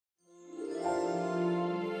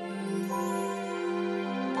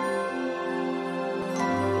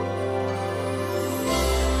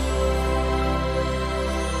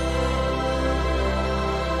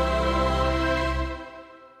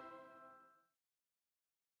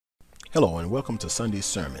Hello and welcome to Sunday's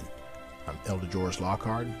Sermon. I'm Elder George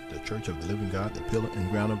Lockhart, the Church of the Living God, the pillar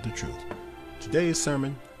and ground of the truth. Today's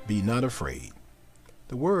sermon, Be Not Afraid.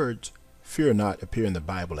 The words, fear not, appear in the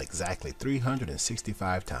Bible exactly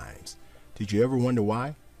 365 times. Did you ever wonder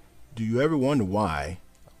why? Do you ever wonder why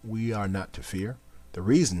we are not to fear? The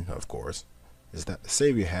reason, of course, is that the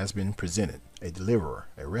Savior has been presented, a deliverer,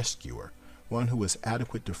 a rescuer, one who is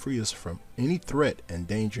adequate to free us from any threat and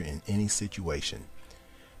danger in any situation.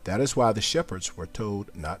 That is why the shepherds were told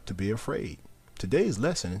not to be afraid. Today's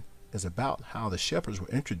lesson is about how the shepherds were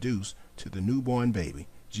introduced to the newborn baby,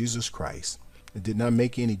 Jesus Christ. It did not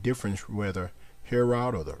make any difference whether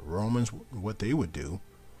Herod or the Romans, what they would do,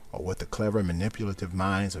 or what the clever, manipulative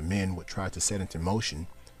minds of men would try to set into motion.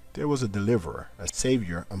 There was a deliverer, a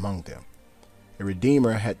Savior among them. A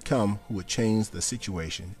Redeemer had come who would change the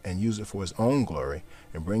situation and use it for his own glory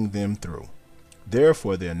and bring them through.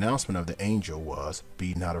 Therefore, the announcement of the angel was,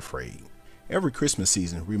 Be not afraid. Every Christmas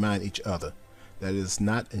season, we remind each other that it is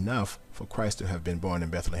not enough for Christ to have been born in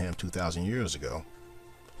Bethlehem 2,000 years ago.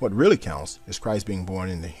 What really counts is Christ being born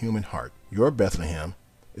in the human heart. Your Bethlehem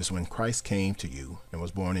is when Christ came to you and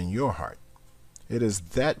was born in your heart. It is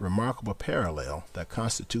that remarkable parallel that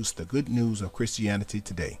constitutes the good news of Christianity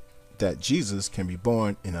today, that Jesus can be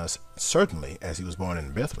born in us certainly as he was born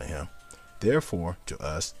in Bethlehem. Therefore, to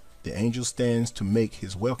us, the angel stands to make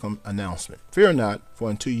his welcome announcement. Fear not, for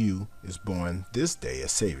unto you is born this day a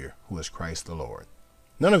Savior, who is Christ the Lord.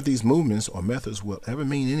 None of these movements or methods will ever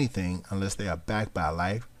mean anything unless they are backed by a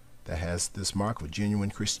life that has this mark of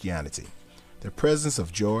genuine Christianity, the presence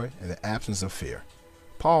of joy and the absence of fear.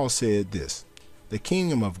 Paul said this, the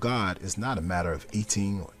kingdom of God is not a matter of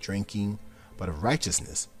eating or drinking, but of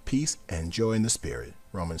righteousness, peace, and joy in the Spirit.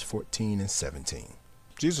 Romans 14:17.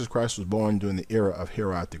 Jesus Christ was born during the era of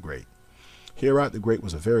Herod the Great. Herod the Great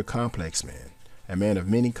was a very complex man, a man of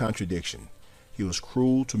many contradictions. He was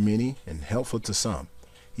cruel to many and helpful to some.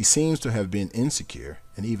 He seems to have been insecure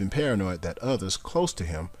and even paranoid that others close to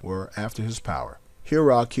him were after his power.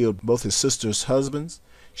 Herod killed both his sister's husbands.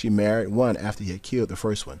 She married one after he had killed the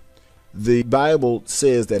first one. The Bible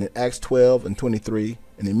says that in Acts 12:23,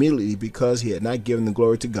 and immediately because he had not given the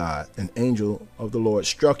glory to God, an angel of the Lord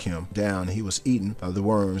struck him down, and he was eaten by the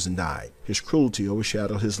worms and died. His cruelty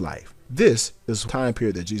overshadowed his life. This is the time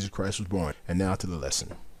period that Jesus Christ was born. And now to the lesson.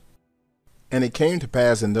 And it came to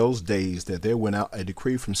pass in those days that there went out a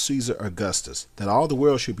decree from Caesar Augustus, that all the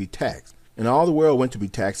world should be taxed. And all the world went to be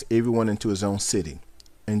taxed, everyone into his own city.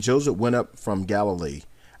 And Joseph went up from Galilee,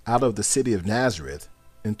 out of the city of Nazareth,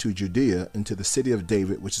 into Judea, into the city of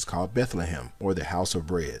David, which is called Bethlehem, or the house of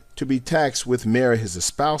bread, to be taxed with Mary his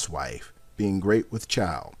espoused wife, being great with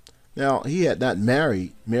child. Now he had not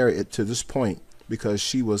married it to this point, because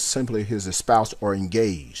she was simply his espoused or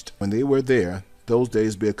engaged. When they were there, those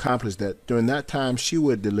days be accomplished, that during that time she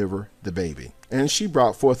would deliver the baby. And she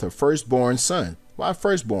brought forth her firstborn son. Why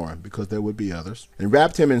firstborn? Because there would be others. And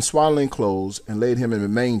wrapped him in swaddling clothes, and laid him in a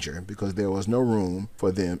manger, because there was no room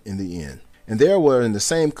for them in the inn. And there were in the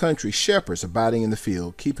same country shepherds abiding in the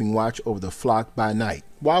field, keeping watch over the flock by night.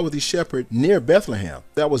 Why would these shepherds near Bethlehem?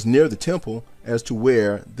 That was near the temple, as to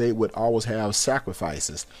where they would always have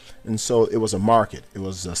sacrifices. And so it was a market. It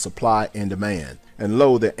was a supply and demand. And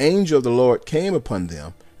lo, the angel of the Lord came upon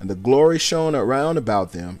them, and the glory shone around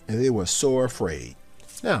about them, and they were sore afraid.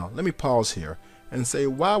 Now, let me pause here and say,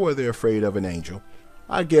 why were they afraid of an angel?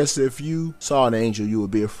 I guess if you saw an angel, you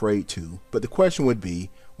would be afraid too. But the question would be,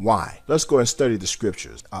 why? Let's go and study the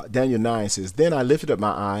scriptures. Daniel 9 says, Then I lifted up my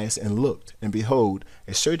eyes and looked, and behold,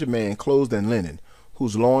 a certain man clothed in linen,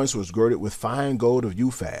 whose loins was girded with fine gold of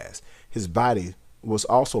Uphaz. His body was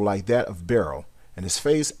also like that of beryl, and his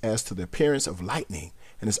face as to the appearance of lightning,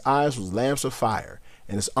 and his eyes was lamps of fire,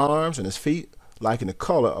 and his arms and his feet like in the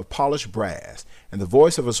color of polished brass, and the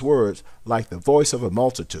voice of his words like the voice of a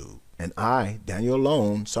multitude. And I, Daniel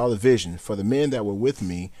alone, saw the vision, for the men that were with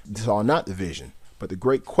me saw not the vision. But the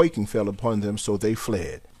great quaking fell upon them, so they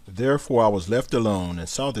fled. Therefore I was left alone, and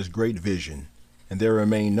saw this great vision. And there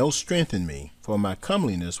remained no strength in me, for my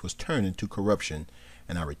comeliness was turned into corruption,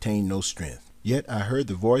 and I retained no strength. Yet I heard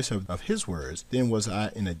the voice of his words. Then was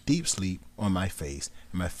I in a deep sleep on my face,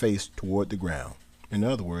 and my face toward the ground. In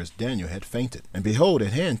other words, Daniel had fainted. And behold, a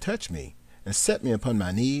hand touched me, and set me upon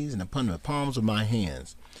my knees, and upon the palms of my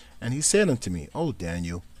hands. And he said unto me, O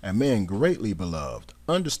Daniel, a man greatly beloved,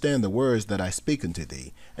 understand the words that I speak unto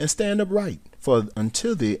thee, and stand upright, for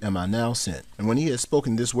unto thee am I now sent. And when he had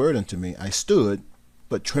spoken this word unto me, I stood,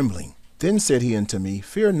 but trembling. Then said he unto me,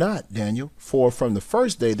 Fear not, Daniel, for from the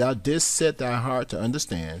first day thou didst set thy heart to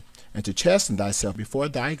understand, and to chasten thyself before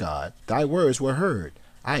thy God, thy words were heard.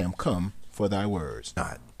 I am come, for thy words.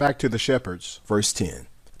 Not. Back to the shepherds, verse 10.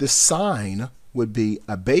 The sign would be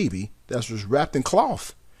a baby that was wrapped in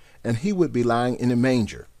cloth, and he would be lying in a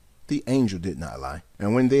manger. The angel did not lie.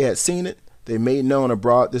 And when they had seen it, they made known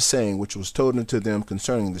abroad the saying which was told unto them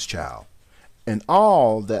concerning this child. And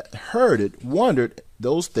all that heard it wondered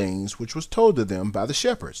those things which was told to them by the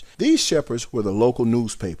shepherds. These shepherds were the local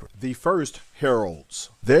newspaper, the first heralds.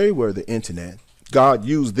 They were the internet. God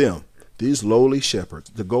used them, these lowly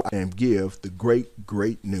shepherds, to go and give the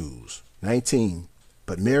great news. 19.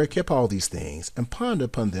 But Mary kept all these things and pondered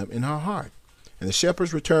upon them in her heart. And the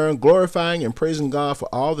shepherds returned, glorifying and praising God for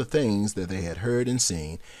all the things that they had heard and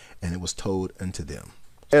seen, and it was told unto them.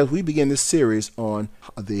 As we begin this series on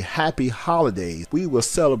the happy holidays, we will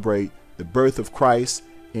celebrate the birth of Christ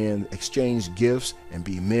and exchange gifts and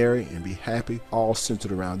be merry and be happy, all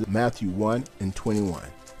centered around Matthew 1:21.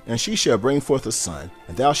 And she shall bring forth a son,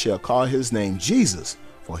 and thou shalt call his name Jesus,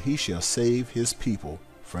 for he shall save his people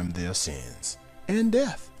from their sins and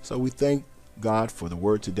death. So we thank God for the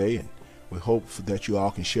word today, and we hope that you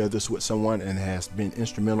all can share this with someone and it has been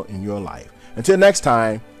instrumental in your life. Until next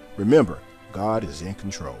time, remember, God is in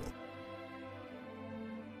control.